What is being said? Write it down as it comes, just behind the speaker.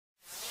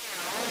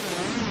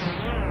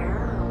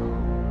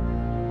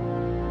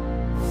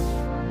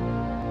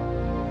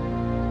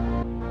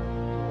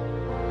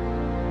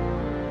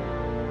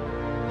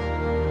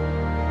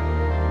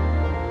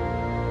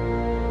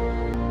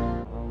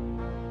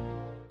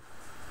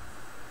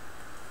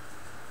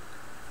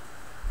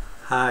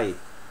Hi,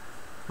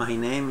 my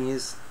name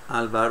is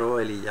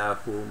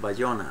Eliyahu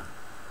BaYona.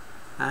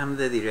 I'm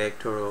the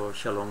director of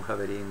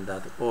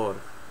ShalomHaverim.org.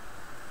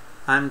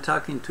 I'm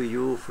talking to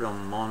you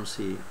from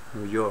Monsey,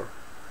 New York.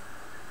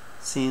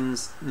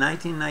 Since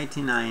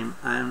 1999,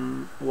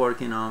 I'm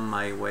working on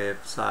my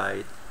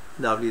website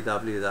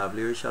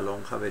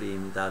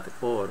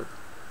www.shalomhaverim.org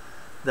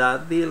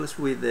that deals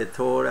with the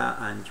Torah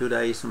and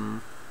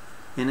Judaism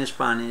in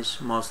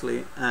Spanish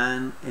mostly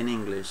and in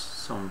English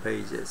some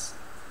pages.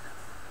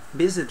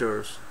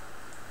 Visitors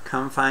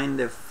can find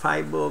the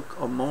 5 books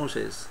of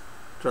Moses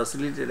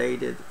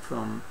transliterated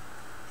from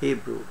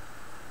Hebrew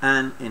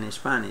and in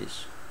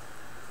Spanish.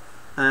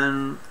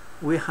 And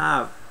we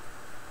have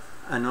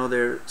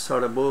another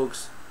sort of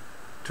books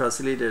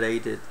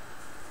transliterated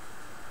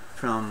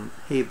from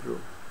Hebrew.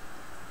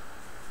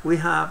 We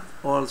have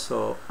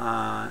also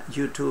a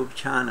YouTube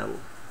channel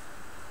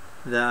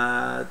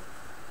that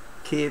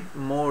keep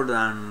more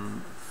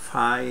than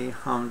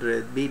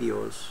 500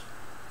 videos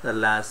that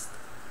last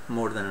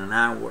more than an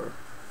hour.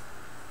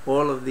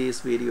 All of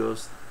these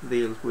videos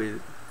deal with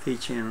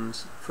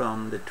teachings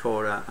from the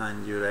Torah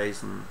and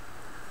Judaism.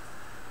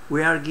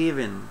 We are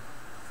given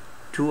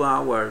 2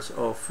 hours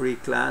of free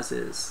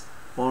classes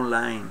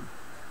online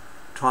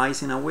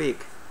twice in a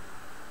week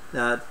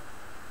that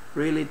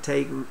really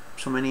take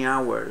so many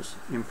hours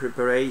in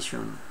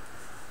preparation,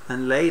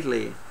 and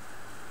lately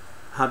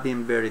have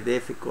been very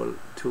difficult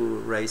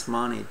to raise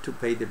money to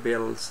pay the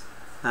bills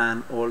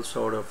and all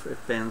sort of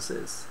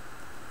expenses.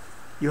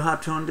 You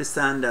have to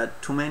understand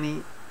that too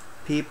many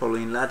people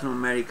in Latin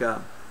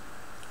America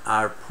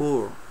are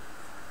poor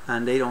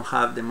and they don't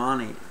have the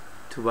money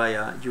to buy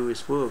a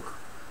Jewish book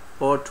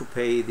or to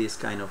pay these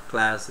kind of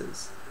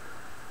classes.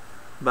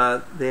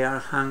 But they are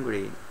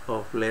hungry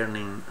of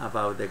learning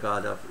about the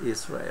God of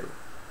Israel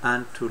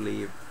and to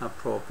live a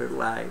proper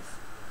life.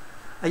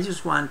 I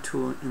just want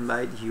to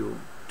invite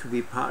you to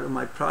be part of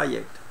my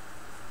project,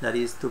 that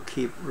is to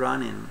keep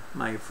running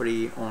my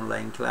free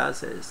online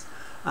classes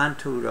and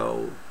to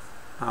grow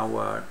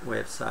our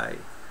website.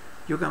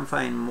 You can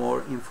find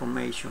more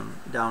information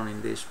down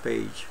in this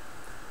page,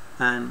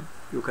 and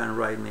you can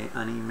write me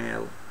an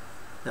email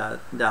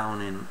that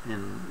down in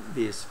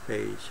this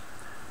page.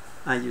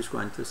 I just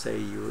want to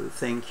say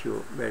thank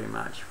you very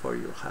much for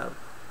your help.